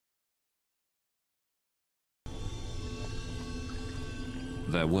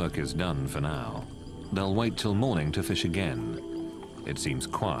Their work is done for now. They'll wait till morning to fish again. It seems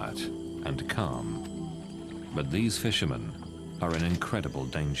quiet and calm. But these fishermen are in incredible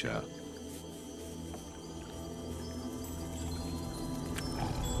danger.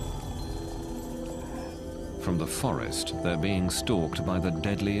 From the forest, they're being stalked by the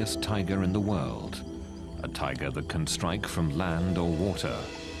deadliest tiger in the world. A tiger that can strike from land or water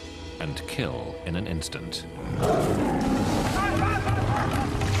and kill in an instant.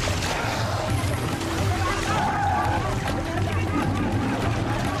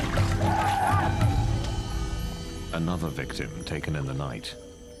 Another victim taken in the night.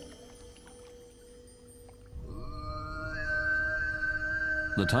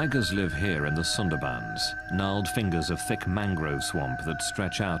 The tigers live here in the Sundarbans, gnarled fingers of thick mangrove swamp that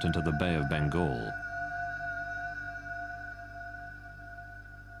stretch out into the Bay of Bengal.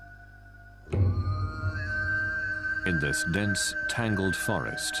 In this dense, tangled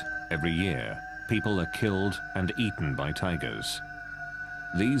forest, every year, people are killed and eaten by tigers.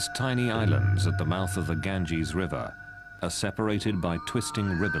 These tiny islands at the mouth of the Ganges River are separated by twisting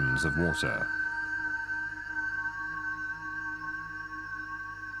ribbons of water.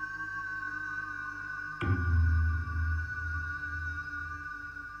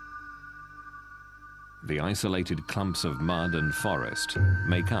 The isolated clumps of mud and forest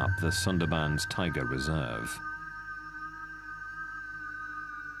make up the Sundarbans Tiger Reserve.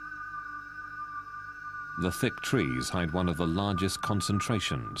 The thick trees hide one of the largest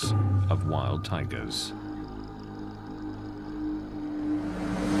concentrations of wild tigers.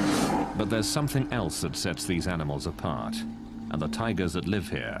 But there's something else that sets these animals apart, and the tigers that live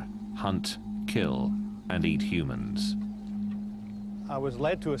here hunt, kill, and eat humans. I was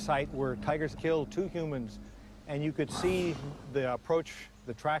led to a site where tigers killed 2 humans, and you could see the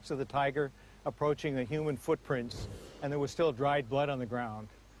tracks of the tiger approaching the human footprints, and there was still dried blood on the ground.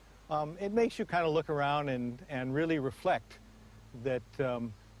 It makes you kind of look around and really reflect that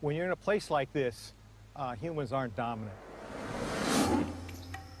when you're in a place like this, humans aren't dominant.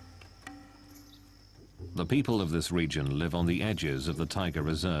 The people of this region live on the edges of the tiger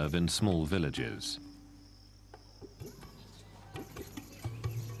reserve in small villages.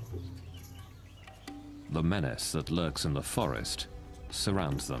 The menace that lurks in the forest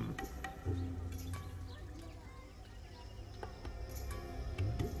surrounds them.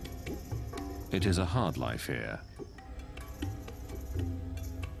 It is a hard life here.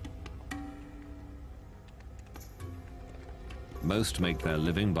 Most make their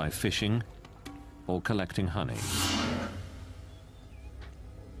living by fishing or collecting honey.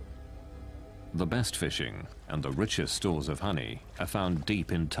 The best fishing and the richest stores of honey are found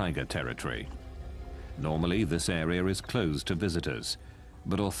deep in tiger territory. Normally, this area is closed to visitors,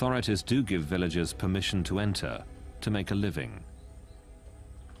 but authorities do give villagers permission to enter to make a living.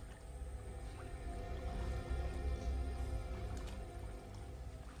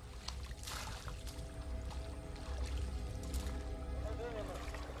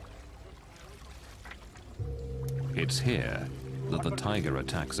 It's here that the tiger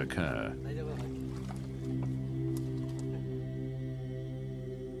attacks occur.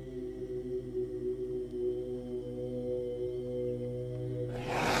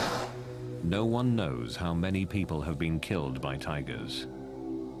 No one knows how many people have been killed by tigers.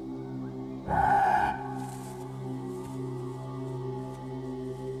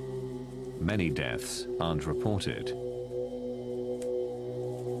 Many deaths aren't reported.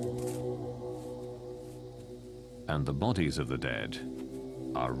 And the bodies of the dead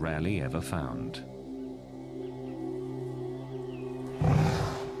are rarely ever found.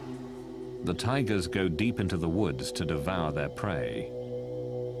 The tigers go deep into the woods to devour their prey,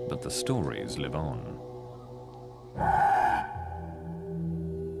 but the stories live on.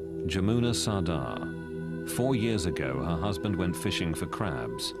 Jamuna Sardar. 4 years ago, her husband went fishing for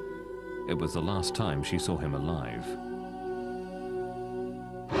crabs. It was the last time she saw him alive.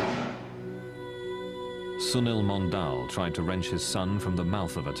 Sunil Mondal tried to wrench his son from the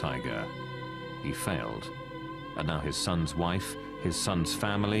mouth of a tiger. He failed, and now his son's wife, his son's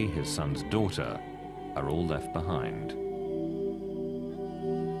family, his son's daughter are all left behind.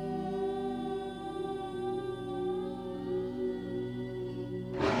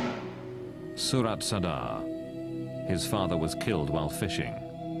 Surat Sadar. His father was killed while fishing,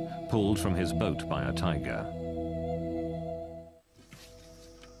 pulled from his boat by a tiger.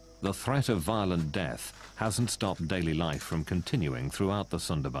 The threat of violent death hasn't stopped daily life from continuing throughout the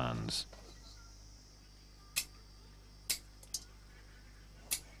Sundarbans.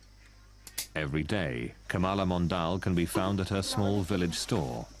 Every day, Kamala Mondal can be found at her small village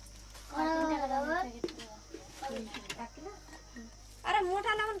store.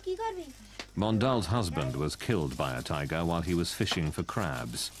 Mondal's husband was killed by a tiger while he was fishing for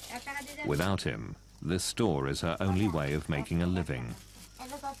crabs. Without him, this store is her only way of making a living.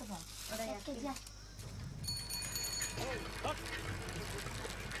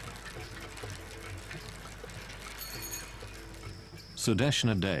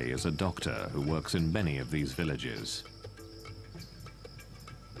 Sudeshna Day is a doctor who works in many of these villages.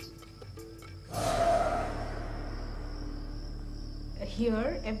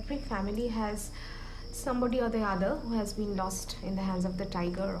 Here, every family has somebody or the other who has been lost in the hands of the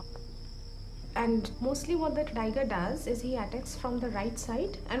tiger. And mostly what the tiger does is he attacks from the right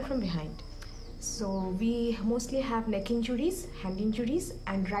side and from behind. So we mostly have neck injuries, hand injuries,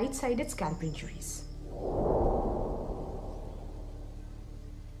 and right-sided scalp injuries.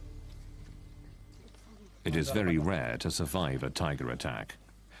 It is very rare to survive a tiger attack.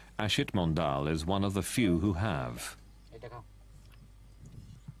 Ashit Mondal is one of the few who have.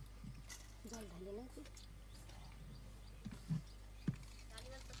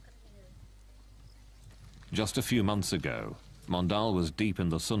 Just a few months ago, Mondal was deep in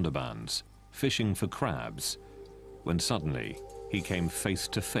the Sundarbans, fishing for crabs, when suddenly he came face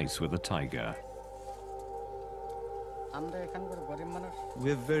to face with a tiger.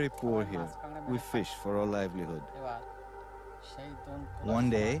 We're very poor here. We fish for our livelihood. One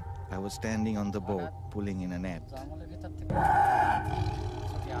day, I was standing on the boat, pulling in a net.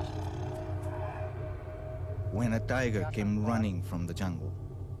 When a tiger came running from the jungle.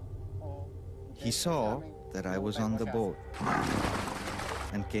 He saw that I was on the boat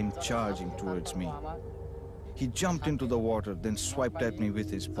and came charging towards me. He jumped into the water, then swiped at me with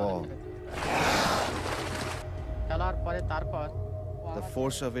his paw. The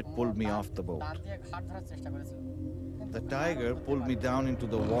force of it pulled me off the boat. The tiger pulled me down into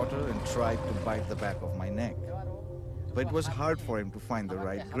the water and tried to bite the back of my neck. But it was hard for him to find the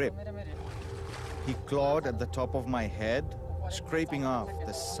right grip. He clawed at the top of my head, scraping off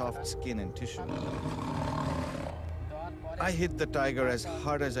the soft skin and tissue. I hit the tiger as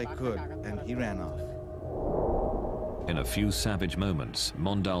hard as I could, and he ran off. In a few savage moments,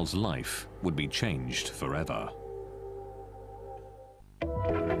 Mondal's life would be changed forever.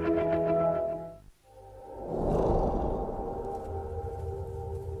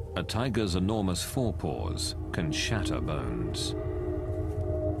 A tiger's enormous forepaws can shatter bones.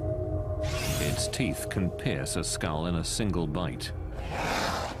 Its teeth can pierce a skull in a single bite.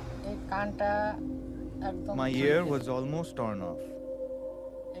 My ear was almost torn off.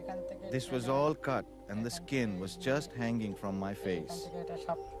 This was all cut, and the skin was just hanging from my face.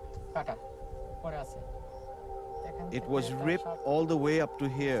 It was ripped all the way up to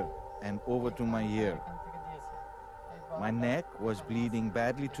here and over to my ear. My neck was bleeding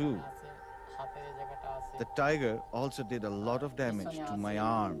badly too. The tiger also did a lot of damage to my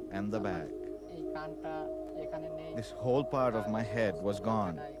arm and the back. This whole part of my head was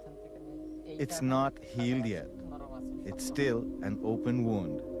gone. It's not healed yet. It's still an open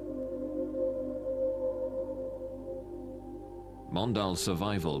wound. Mondal's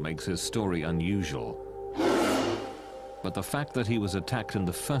survival makes his story unusual. But the fact that he was attacked in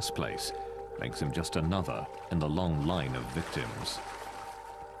the first place makes him just another in the long line of victims.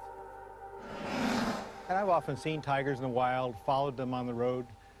 And I've often seen tigers in the wild, followed them on the road,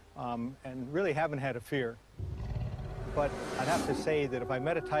 and really haven't had a fear. But I'd have to say that if I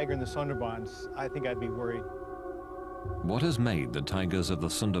met a tiger in the Sundarbans, I think I'd be worried. What has made the tigers of the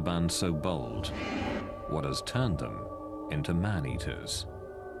Sundarbans so bold? What has turned them into man-eaters?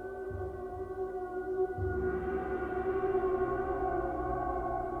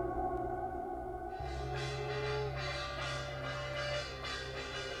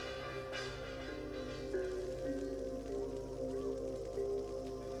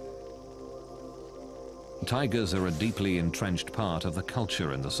 Tigers are a deeply entrenched part of the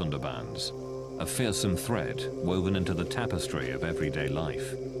culture in the Sundarbans, a fearsome thread woven into the tapestry of everyday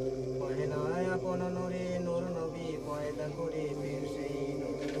life.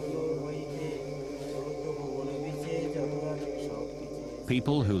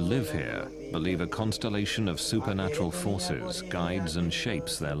 People who live here believe a constellation of supernatural forces guides and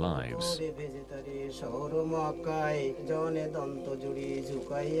shapes their lives.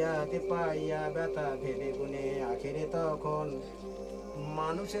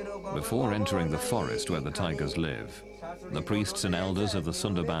 Before entering the forest where the tigers live, the priests and elders of the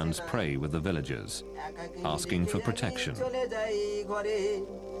Sundarbans pray with the villagers, asking for protection.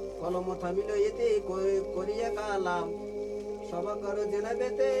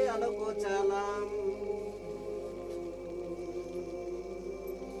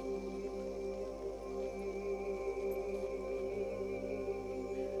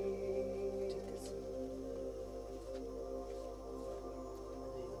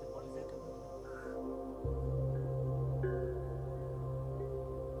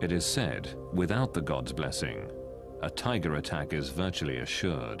 It is said, without the god's blessing, a tiger attack is virtually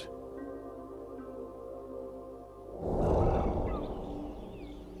assured.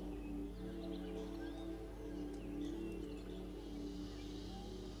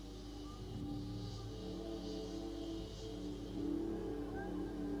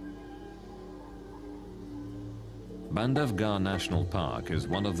 Bandhavgarh National Park is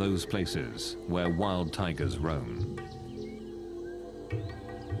one of those places where wild tigers roam.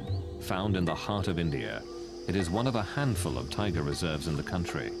 Found in the heart of India, it is one of a handful of tiger reserves in the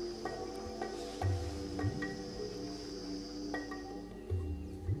country.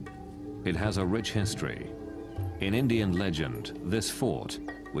 It has a rich history. In Indian legend, this fort,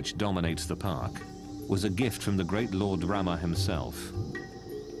 which dominates the park, was a gift from the great Lord Rama himself.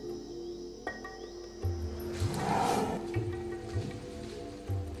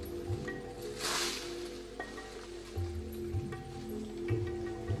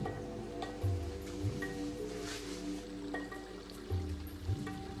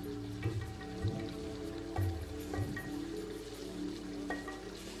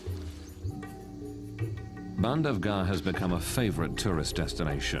 Bandhavgarh has become a favorite tourist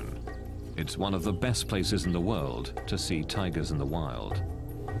destination. It's one of the best places in the world to see tigers in the wild.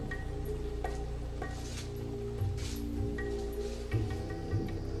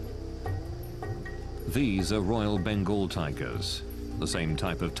 These are Royal Bengal tigers, the same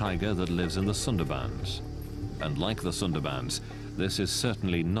type of tiger that lives in the Sundarbans. And like the Sundarbans, this is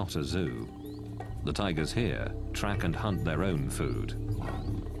certainly not a zoo. The tigers here track and hunt their own food.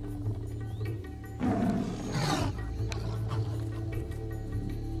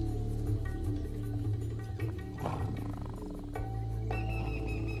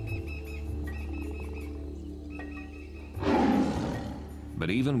 But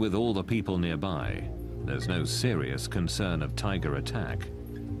even with all the people nearby, there's no serious concern of tiger attack.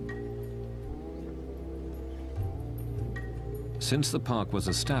 Since the park was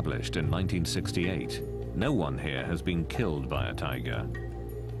established in 1968, no one here has been killed by a tiger.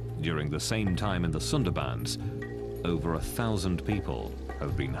 During the same time in the Sundarbans, over 1,000 people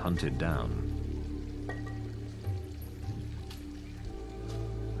have been hunted down.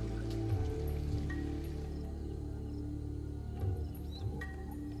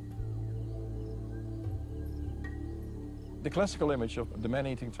 The classical image of the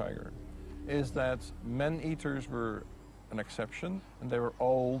man-eating tiger is that man-eaters were an exception, and they were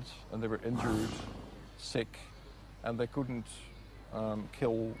old, and they were injured, sick, and they couldn't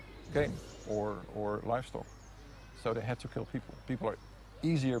kill game or livestock. So they had to kill people. People are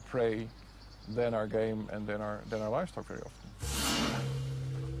easier prey than our game and than our livestock very often.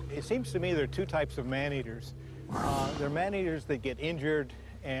 It seems to me there are two types of man-eaters. There are man-eaters that get injured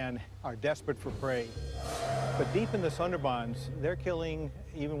and are desperate for prey. But deep in the Sundarbans, they're killing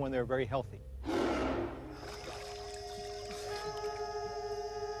even when they're very healthy.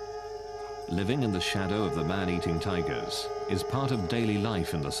 Living in the shadow of the man-eating tigers is part of daily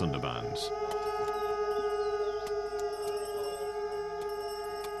life in the Sundarbans.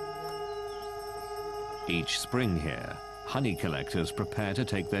 Each spring here, honey collectors prepare to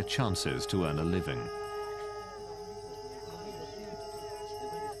take their chances to earn a living.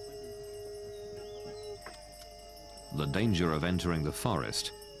 The danger of entering the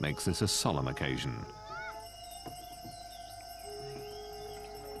forest makes this a solemn occasion.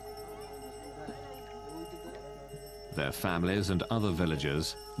 Their families and other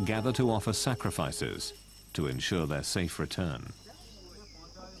villagers gather to offer sacrifices to ensure their safe return.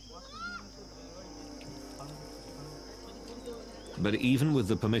 But even with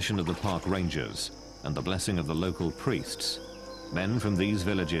the permission of the park rangers and the blessing of the local priests, men from these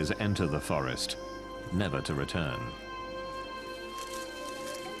villages enter the forest, never to return.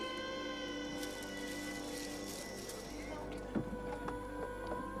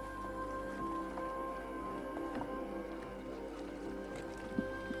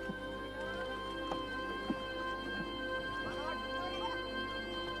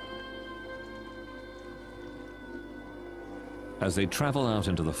 As they travel out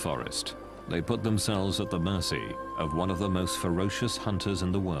into the forest, they put themselves at the mercy of one of the most ferocious hunters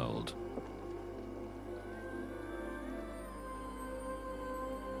in the world.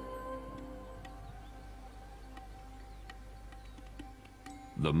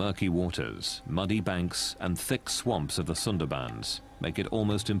 The murky waters, muddy banks, and thick swamps of the Sundarbans make it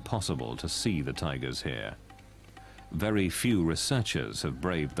almost impossible to see the tigers here. Very few researchers have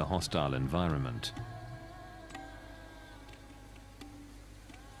braved the hostile environment.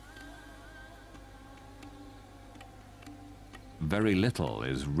 Very little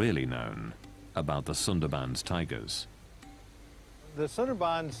is really known about the Sundarbans tigers. The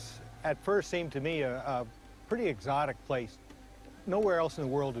Sundarbans at first seemed to me a pretty exotic place. Nowhere else in the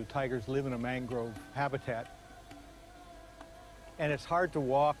world do tigers live in a mangrove habitat. And it's hard to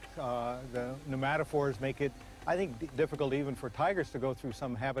walk. The pneumatophores make it, I think, difficult even for tigers to go through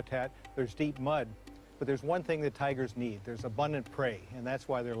some habitat. There's deep mud. But there's one thing that tigers need. There's abundant prey, and that's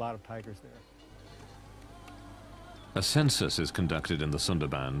why there are a lot of tigers there. A census is conducted in the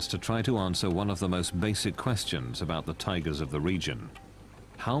Sundarbans to try to answer one of the most basic questions about the tigers of the region.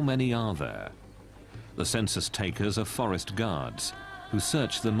 How many are there? The census takers are forest guards who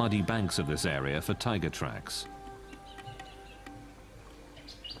search the muddy banks of this area for tiger tracks.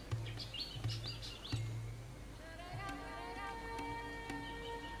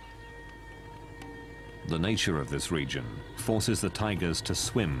 The nature of this region forces the tigers to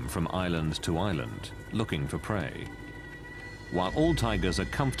swim from island to island, looking for prey. While all tigers are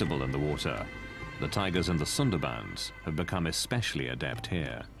comfortable in the water, the tigers in the Sundarbans have become especially adept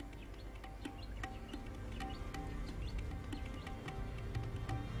here.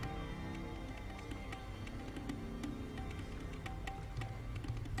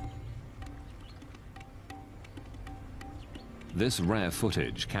 This rare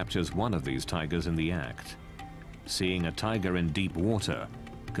footage captures one of these tigers in the act. Seeing a tiger in deep water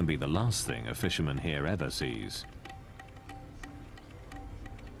can be the last thing a fisherman here ever sees.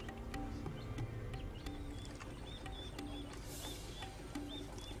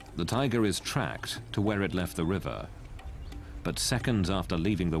 The tiger is tracked to where it left the river, but seconds after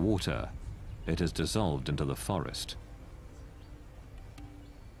leaving the water, it has dissolved into the forest.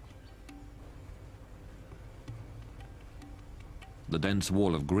 The dense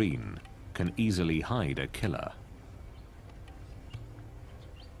wall of green can easily hide a killer.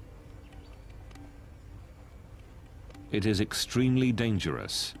 It is extremely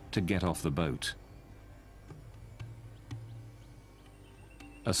dangerous to get off the boat.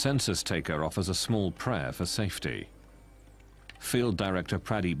 A census taker offers a small prayer for safety. Field Director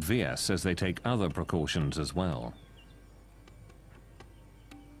Pradeep VS says they take other precautions as well.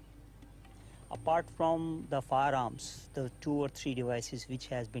 Apart from the firearms, the 2 or 3 devices which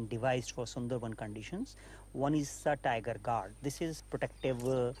has been devised for Sundarban conditions, one is the tiger guard. This is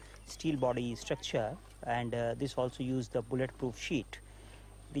protective steel body structure, and this also use the bulletproof sheet,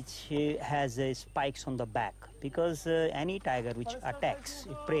 which has spikes on the back, because any tiger which attacks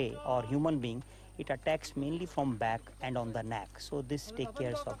prey or human being, it attacks mainly from back and on the neck. So this takes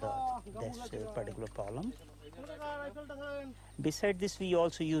care of this particular problem. Beside this, we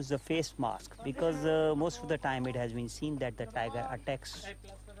also use the face mask, because most of the time it has been seen that the tiger attacks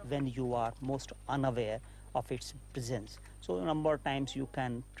when you are most unaware of its presence. So a number of times you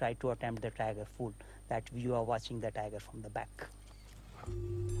can try to attempt the tiger fool, that you are watching the tiger from the back.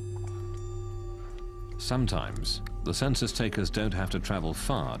 Sometimes, the census takers don't have to travel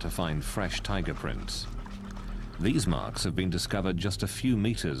far to find fresh tiger prints. These marks have been discovered just a few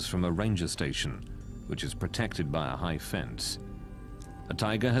meters from a ranger station, which is protected by a high fence. A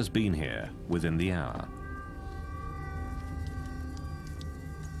tiger has been here within the hour.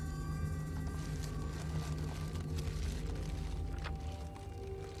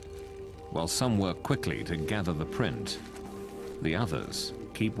 While some work quickly to gather the print, the others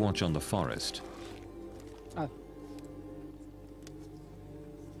keep watch on the forest.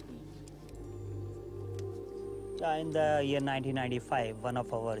 In the year 1995, one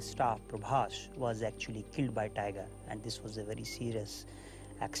of our staff, Prabhas, was actually killed by tiger, and this was a very serious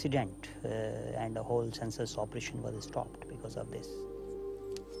accident, and the whole census operation was stopped because of this.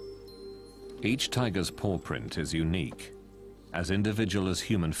 Each tiger's paw print is unique, as individual as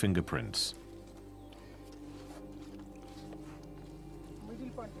human fingerprints.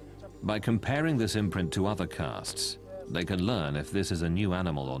 By comparing this imprint to other casts, they can learn if this is a new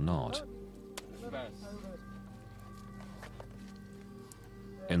animal or not.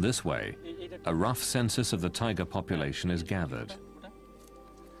 In this way, a rough census of the tiger population is gathered.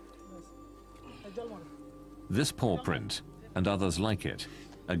 This paw print, and others like it,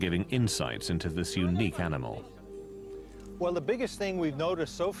 are giving insights into this unique animal. Well, the biggest thing we've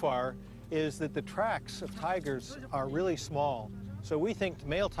noticed so far is that the tracks of tigers are really small. So we think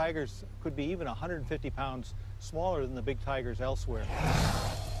male tigers could be even 150 pounds smaller than the big tigers elsewhere.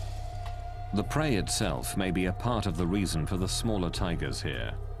 The prey itself may be a part of the reason for the smaller tigers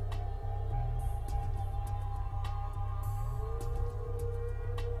here.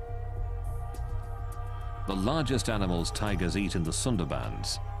 The largest animals tigers eat in the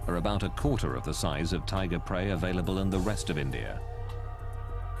Sundarbans are about a quarter of the size of tiger prey available in the rest of India.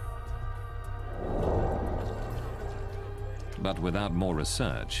 But without more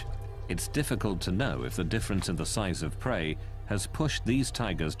research, it's difficult to know if the difference in the size of prey has pushed these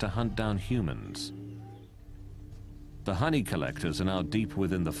tigers to hunt down humans. The honey collectors are now deep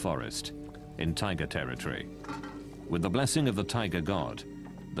within the forest, in tiger territory. With the blessing of the tiger god,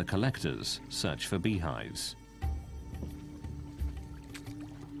 the collectors search for beehives.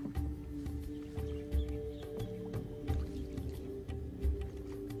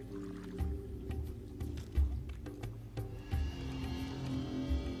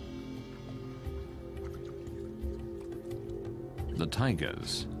 The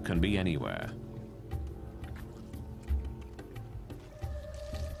tigers can be anywhere.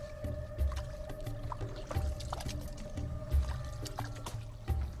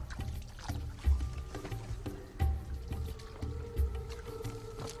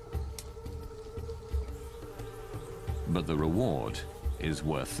 But the reward is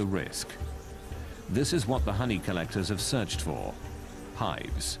worth the risk. This is what the honey collectors have searched for: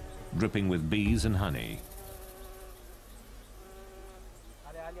 hives dripping with bees and honey.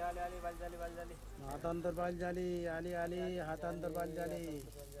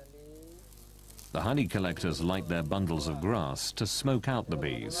 The honey collectors light their bundles of grass to smoke out the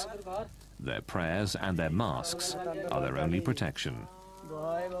bees. Their prayers and their masks are their only protection.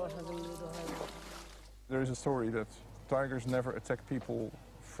 There is a story that tigers never attack people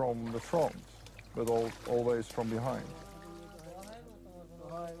from the front, but always from behind.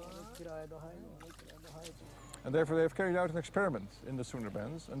 And therefore they have carried out an experiment in the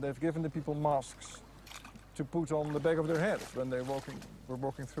Sundarbans, and they've given the people masks to put on the back of their heads when they were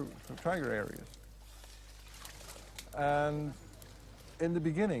walking through tiger areas. And in the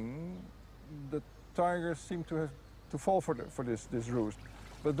beginning, the tigers seemed to fall for this ruse.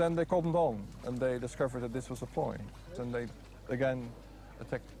 But then they cottoned on, and they discovered that this was a ploy. And they again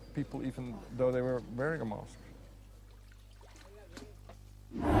attacked people even though they were wearing a mask.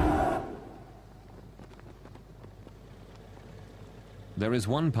 There is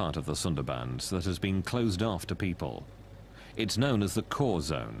one part of the Sundarbans that has been closed off to people. It's known as the core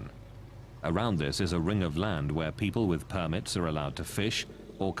zone. Around this is a ring of land where people with permits are allowed to fish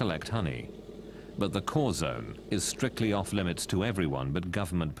or collect honey. But the core zone is strictly off limits to everyone but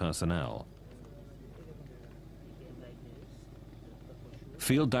government personnel.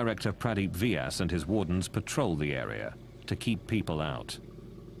 Field Director Pradeep Vyas and his wardens patrol the area to keep people out.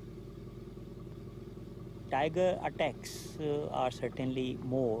 Tiger attacks are certainly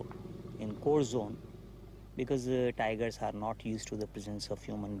more in core zone because tigers are not used to the presence of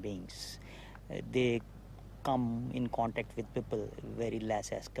human beings. They come in contact with people very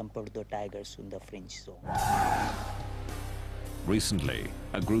less as compared to the tigers in the fringe zone. Recently,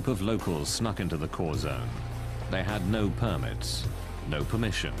 a group of locals snuck into the core zone. They had no permits, no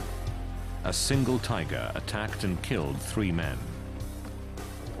permission. A single tiger attacked and killed 3 men.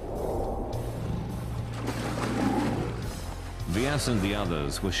 Vyas and the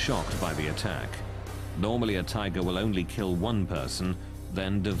others were shocked by the attack. Normally a tiger will only kill one person,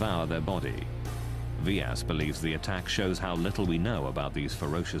 then devour their body. Vyas believes the attack shows how little we know about these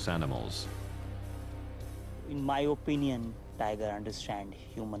ferocious animals. In my opinion, tiger understand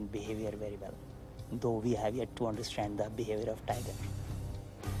human behavior very well, though we have yet to understand the behavior of tiger.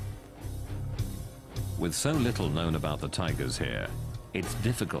 With so little known about the tigers here, it's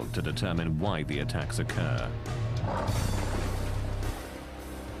difficult to determine why the attacks occur.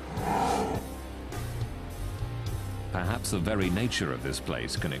 Perhaps the very nature of this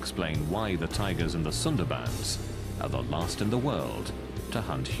place can explain why the tigers in the Sundarbans are the last in the world to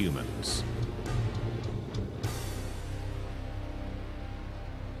hunt humans.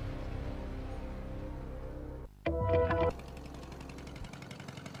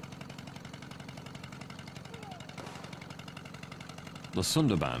 The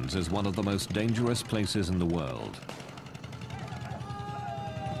Sundarbans is one of the most dangerous places in the world.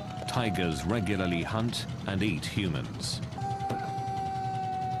 Tigers regularly hunt and eat humans.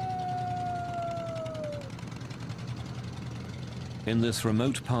 In this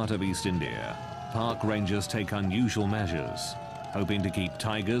remote part of East India, park rangers take unusual measures, hoping to keep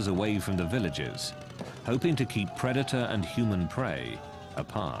tigers away from the villages, hoping to keep predator and human prey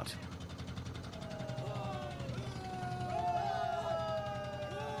apart.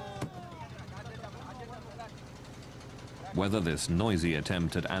 Whether this noisy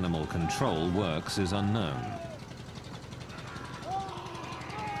attempt at animal control works is unknown.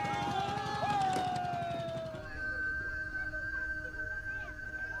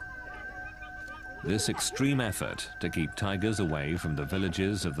 This extreme effort to keep tigers away from the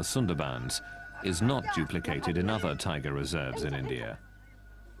villages of the Sundarbans is not duplicated in other tiger reserves in India.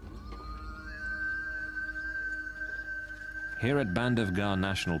 Here at Bandhavgarh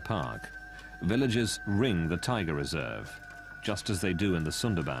National Park, villagers ring the tiger reserve. just as they do in the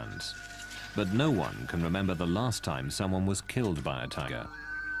Sundarbans. But no one can remember the last time someone was killed by a tiger.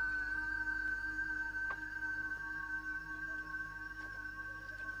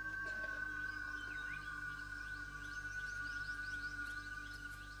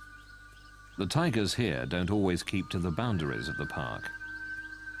 The tigers here don't always keep to the boundaries of the park.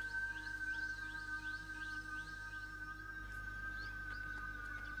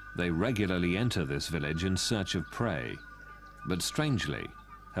 They regularly enter this village in search of prey, but strangely,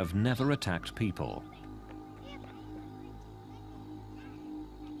 have never attacked people.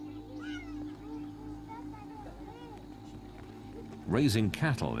 Raising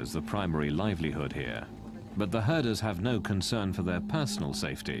cattle is the primary livelihood here, but the herders have no concern for their personal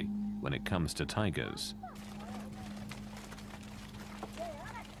safety when it comes to tigers.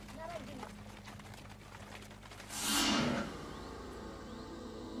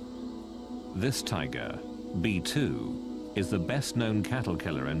 This tiger, B2, is the best-known cattle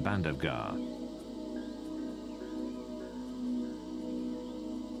killer in Bandhavgarh.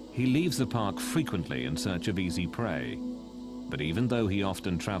 He leaves the park frequently in search of easy prey, but even though he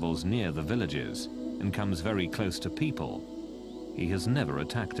often travels near the villages and comes very close to people, he has never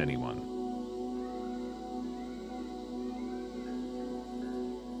attacked anyone.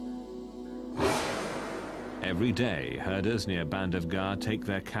 Every day, herders near Bandhavgarh take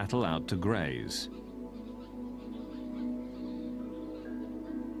their cattle out to graze.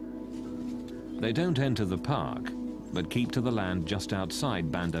 They don't enter the park, but keep to the land just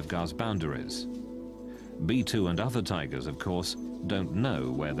outside Bandhavgarh's boundaries. B2 and other tigers, of course, don't know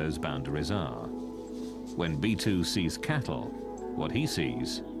where those boundaries are. When B2 sees cattle, what he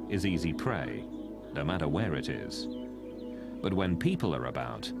sees is easy prey, no matter where it is. But when people are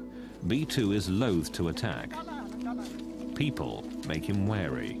about, B2 is loath to attack. People make him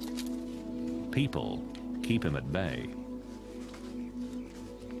wary. People keep him at bay.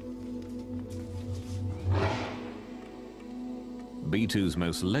 B2's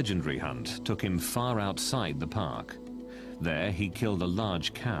most legendary hunt took him far outside the park. There he killed a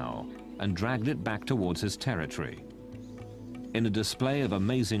large cow and dragged it back towards his territory. In a display of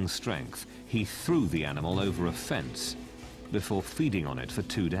amazing strength, he threw the animal over a fence before feeding on it for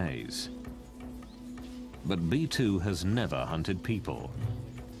 2 days. But B2 has never hunted people.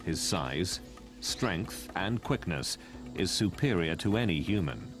 His size, strength, and quickness is superior to any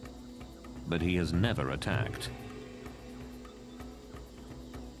human. But he has never attacked.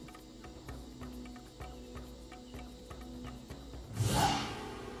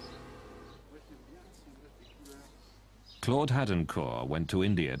 Claude Hadencourt went to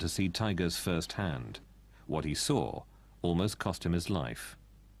India to see tigers firsthand. What he saw almost cost him his life.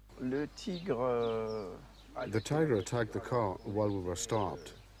 The tiger attacked the car while we were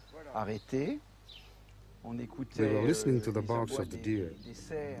stopped. We were listening to the barks of the deer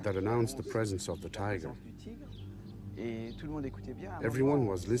that announced the presence of the tiger. Everyone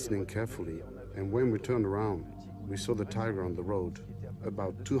was listening carefully, and when we turned around, we saw the tiger on the road,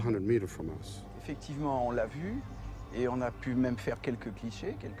 about 200 meters from us. Et on a pu même faire quelques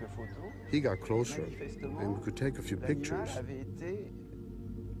clichés, quelques photos. He got closer, and we could take a few pictures.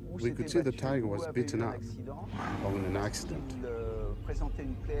 We could see the tiger was beaten up, or in an accident,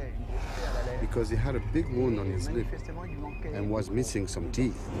 because he had a big wound on his lip and was missing some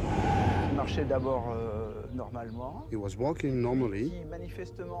teeth. He was walking normally,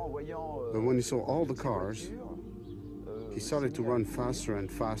 but when he saw all the cars, he started to run faster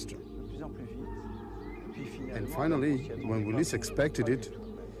and faster. And finally, when we least expected it,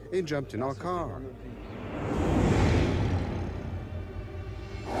 he jumped in our car.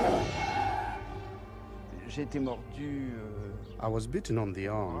 I was bitten on the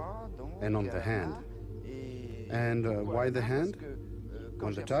arm and on the hand. And why the hand?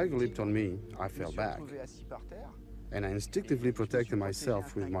 When the tiger leaped on me, I fell back. And I instinctively protected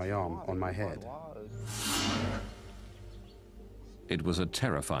myself with my arm on my head. It was a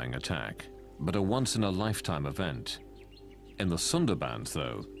terrifying attack, but a once-in-a-lifetime event. In the Sundarbans,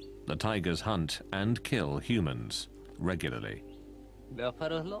 though, the tigers hunt and kill humans regularly.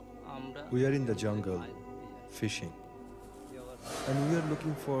 We are in the jungle, fishing, and we are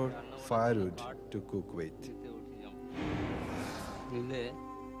looking for firewood to cook with.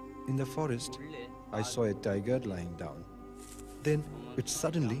 In the forest, I saw a tiger lying down. Then it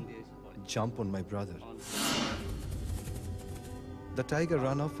suddenly jumped on my brother. The tiger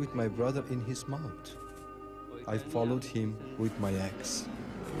ran off with my brother in his mouth. I followed him with my axe.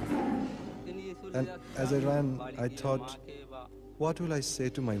 And as I ran, I thought, what will I say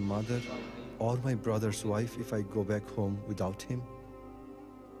to my mother or my brother's wife if I go back home without him?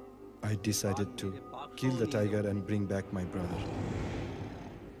 I decided to kill the tiger and bring back my brother.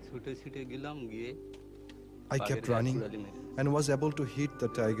 I kept running and was able to hit the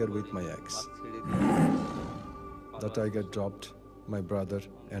tiger with my axe. The tiger dropped my brother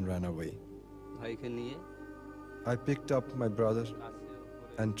and ran away. I picked up my brother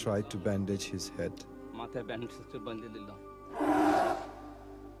and tried to bandage his head.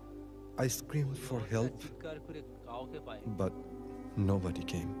 I screamed for help, but nobody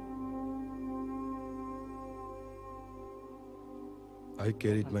came. I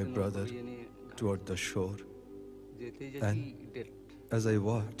carried my brother toward the shore, and as I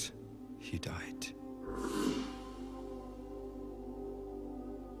walked, he died.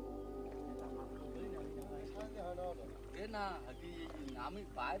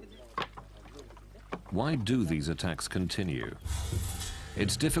 Why do these attacks continue?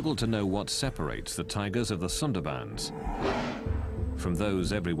 It's difficult to know what separates the tigers of the Sundarbans from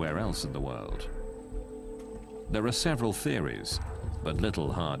those everywhere else in the world. There are several theories, but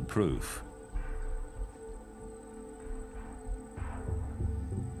little hard proof.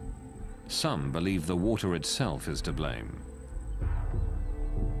 Some believe the water itself is to blame.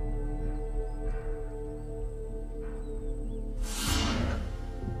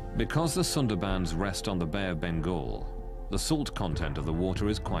 Because the Sundarbans rest on the Bay of Bengal, the salt content of the water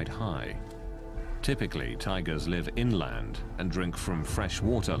is quite high. Typically, tigers live inland and drink from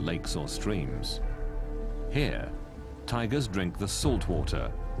freshwater lakes or streams. Here, tigers drink the salt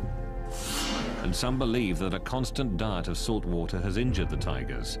water, and some believe that a constant diet of salt water has injured the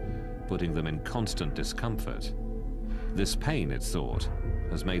tigers, putting them in constant discomfort. This pain, it's thought,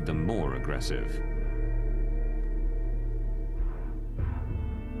 has made them more aggressive.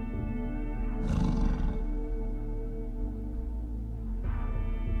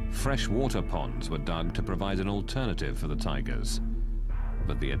 Freshwater ponds were dug to provide an alternative for the tigers,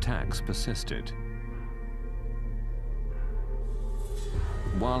 but the attacks persisted.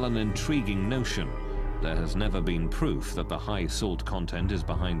 While an intriguing notion, there has never been proof that the high salt content is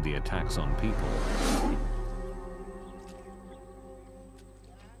behind the attacks on people.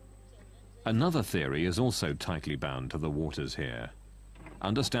 Another theory is also tightly bound to the waters here.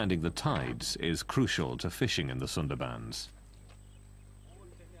 Understanding the tides is crucial to fishing in the Sundarbans.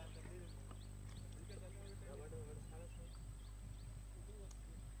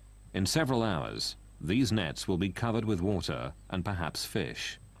 In several hours, these nets will be covered with water and perhaps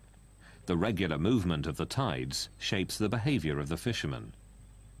fish. The regular movement of the tides shapes the behavior of the fishermen.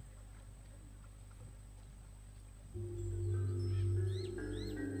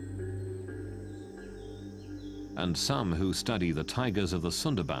 And some who study the tigers of the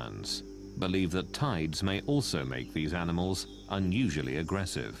Sundarbans believe that tides may also make these animals unusually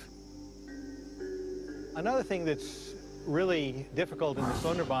aggressive. Another thing that's really difficult in the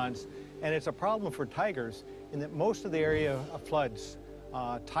Sundarbans, and it's a problem for tigers, in that most of the area floods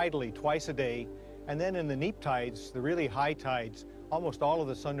tidally twice a day, and then in the neap tides, the really high tides, almost all of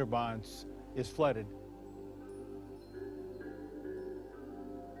the Sundarbans is flooded.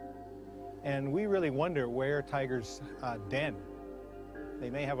 And we really wonder where tigers den.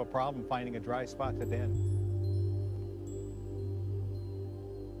 They may have a problem finding a dry spot to den.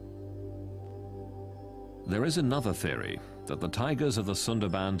 There is another theory that the tigers of the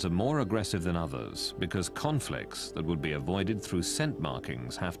Sundarbans are more aggressive than others because conflicts that would be avoided through scent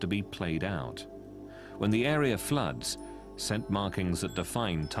markings have to be played out. When the area floods, scent markings that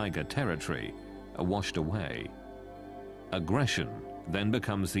define tiger territory are washed away. Aggression then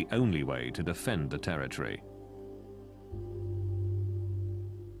becomes the only way to defend the territory.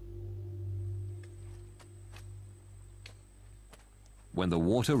 When the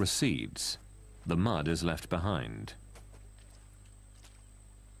water recedes, the mud is left behind.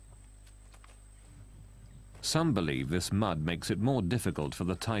 Some believe this mud makes it more difficult for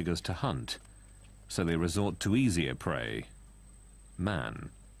the tigers to hunt, so they resort to easier prey,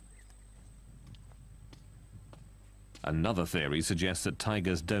 man. Another theory suggests that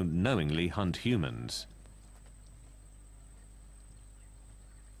tigers don't knowingly hunt humans.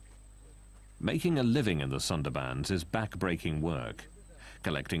 Making a living in the Sundarbans is back-breaking work.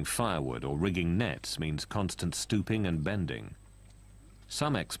 Collecting firewood or rigging nets means constant stooping and bending.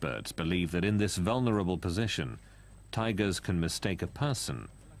 Some experts believe that in this vulnerable position, tigers can mistake a person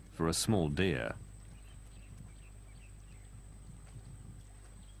for a small deer.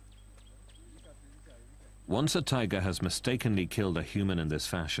 Once a tiger has mistakenly killed a human in this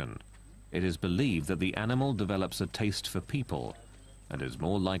fashion, it is believed that the animal develops a taste for people and is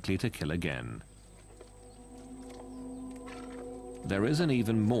more likely to kill again. There is an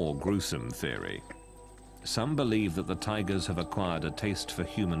even more gruesome theory. Some believe that the tigers have acquired a taste for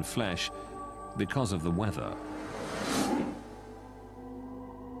human flesh because of the weather.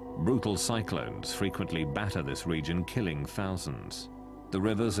 Brutal cyclones frequently batter this region, killing thousands. The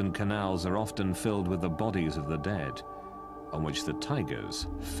rivers and canals are often filled with the bodies of the dead, on which the tigers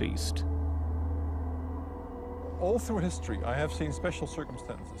feast. All through history, I have seen special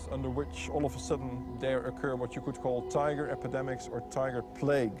circumstances under which all of a sudden there occur what you could call tiger epidemics or tiger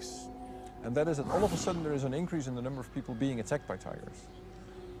plagues. And that is that all of a sudden there is an increase in the number of people being attacked by tigers.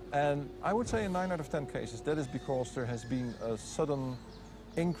 And I would say in 9 out of 10 cases, that is because there has been a sudden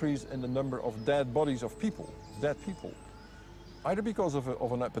increase in the number of dead bodies of people, dead people. Either because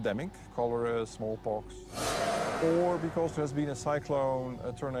of an epidemic, cholera, smallpox, or because there has been a cyclone,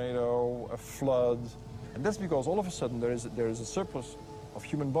 a tornado, a flood. And that's because all of a sudden there is a surplus of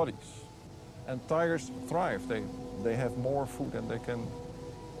human bodies. And tigers thrive. They have more food than they can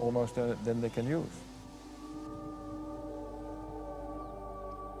than they can use.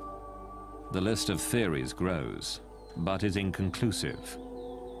 The list of theories grows, but is inconclusive.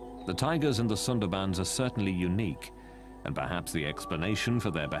 The tigers in the Sundarbans are certainly unique, and perhaps the explanation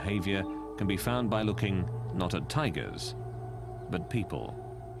for their behavior can be found by looking not at tigers, but people.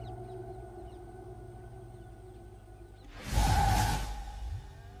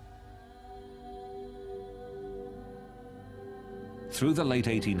 Through the late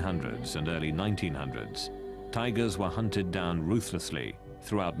 1800s and early 1900s, tigers were hunted down ruthlessly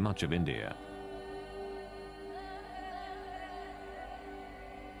throughout much of India.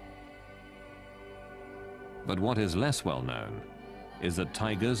 But what is less well known is that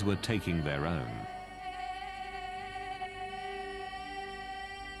tigers were taking their own.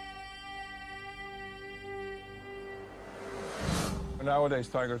 Nowadays,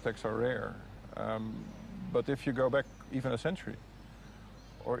 tiger attacks are rare. But if you go back even a century,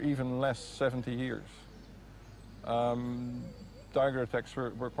 or even less, 70 years, tiger attacks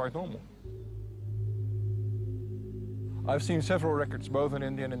were quite normal. I've seen several records, both in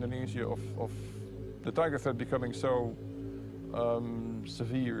India and Indonesia, of the tiger threat becoming so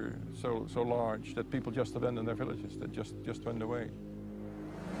severe, so large, that people just abandoned their villages, that just went away.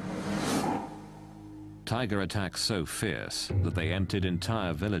 Tiger attacks so fierce that they emptied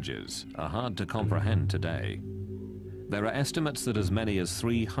entire villages are hard to comprehend today. There are estimates that as many as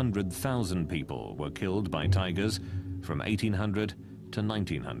 300,000 people were killed by tigers from 1800 to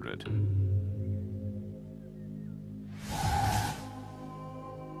 1900.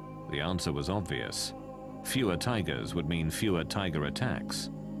 The answer was obvious. Fewer tigers would mean fewer tiger attacks.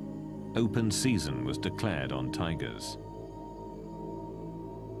 Open season was declared on tigers.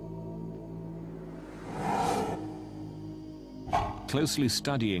 Closely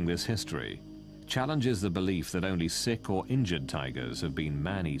studying this history challenges the belief that only sick or injured tigers have been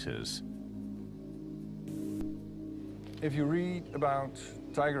man-eaters. If you read about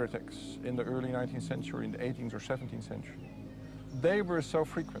tiger attacks in the early 19th century, in the 18th or 17th century, they were so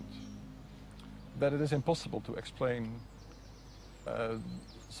frequent that it is impossible to explain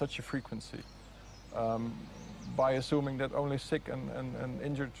such a frequency by assuming that only sick and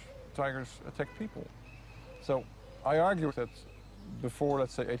injured tigers attack people. So I argue that before,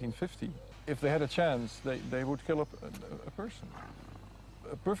 let's say, 1850, if they had a chance, they would kill a person.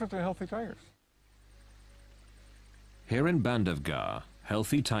 Perfectly healthy tigers. Here in Bandhavgarh,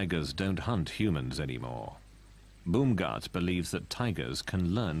 healthy tigers don't hunt humans anymore. Boomgart believes that tigers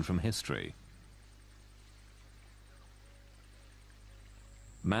can learn from history.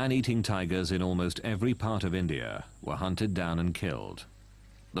 Man-eating tigers in almost every part of India were hunted down and killed.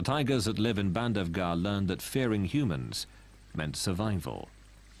 The tigers that live in Bandhavgarh learned that fearing humans meant survival.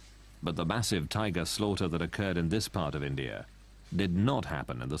 But the massive tiger slaughter that occurred in this part of India did not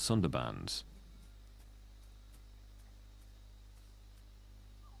happen in the Sundarbans.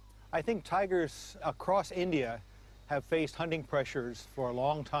 I think tigers across India have faced hunting pressures for a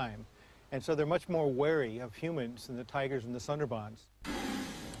long time, and so they're much more wary of humans than the tigers in the Sundarbans.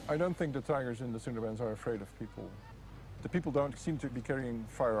 I don't think the tigers in the Sundarbans are afraid of people. The people don't seem to be carrying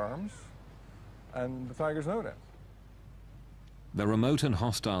firearms, and the tigers know that. The remote and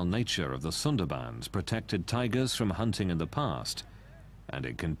hostile nature of the Sundarbans protected tigers from hunting in the past, and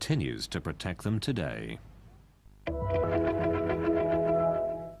it continues to protect them today.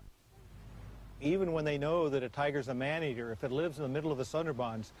 Even when they know that a tiger's a man-eater, if it lives in the middle of the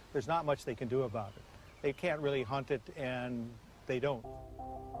Sundarbans, there's not much they can do about it. They can't really hunt it, and they don't.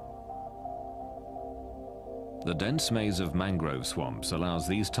 The dense maze of mangrove swamps allows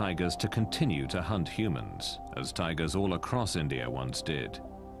these tigers to continue to hunt humans, as tigers all across India once did.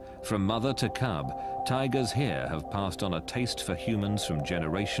 From mother to cub, tigers here have passed on a taste for humans from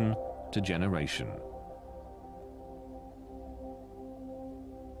generation to generation.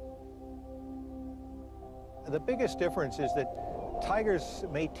 The biggest difference is that tigers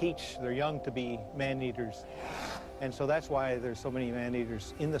may teach their young to be man-eaters, and so that's why there's so many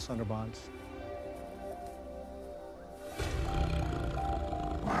man-eaters in the Sundarbans.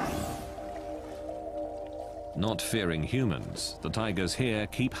 Not fearing humans, the tigers here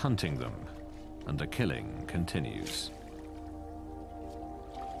keep hunting them, and the killing continues.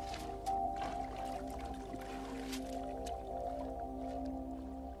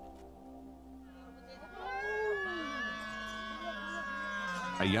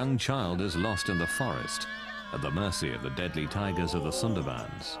 A young child is lost in the forest, at the mercy of the deadly tigers of the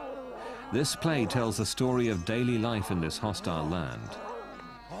Sundarbans. This play tells the story of daily life in this hostile land,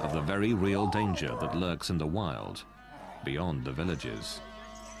 of the very real danger that lurks in the wild, beyond the villages.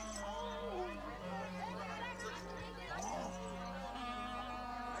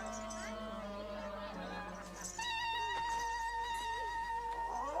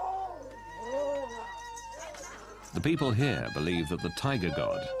 The people here believe that the tiger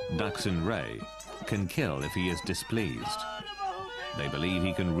god, Daksin Ray, can kill if he is displeased. They believe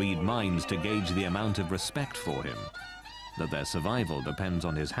he can read minds to gauge the amount of respect for him, that their survival depends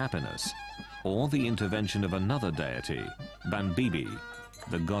on his happiness, or the intervention of another deity, Banbibi,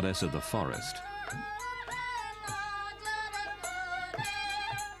 the goddess of the forest.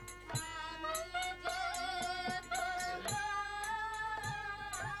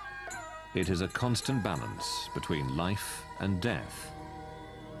 It is a constant balance between life and death.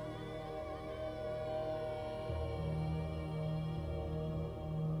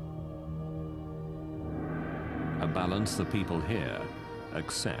 A balance the people here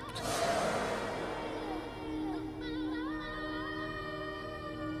accept.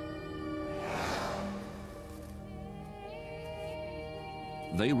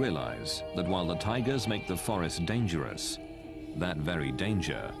 They realize that while the tigers make the forest dangerous, that very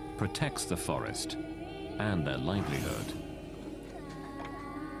danger protects the forest and their livelihood.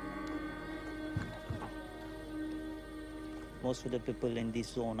 Most of the people in this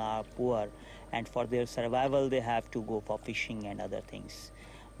zone are poor, and for their survival they have to go for fishing and other things.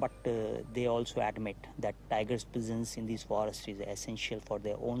 But they also admit that tigers' presence in this forest is essential for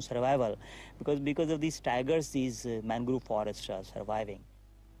their own survival, because of these tigers, these mangrove forests are surviving.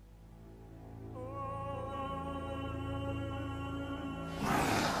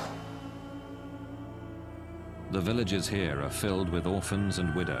 The villages here are filled with orphans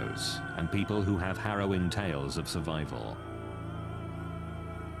and widows, and people who have harrowing tales of survival.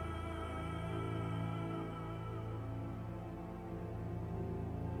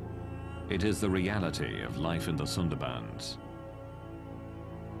 It is the reality of life in the Sundarbans.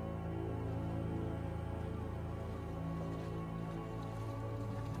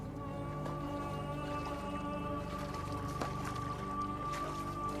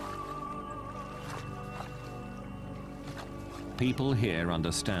 People here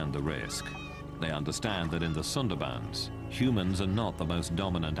understand the risk. They understand that in the Sundarbans, humans are not the most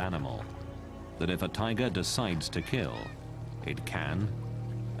dominant animal. That if a tiger decides to kill, it can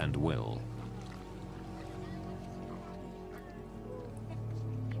and will.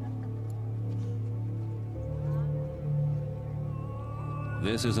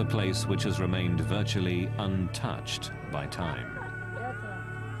 This is a place which has remained virtually untouched by time.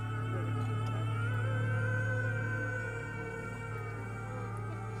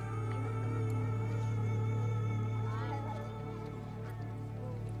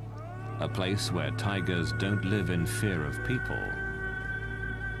 A place where tigers don't live in fear of people,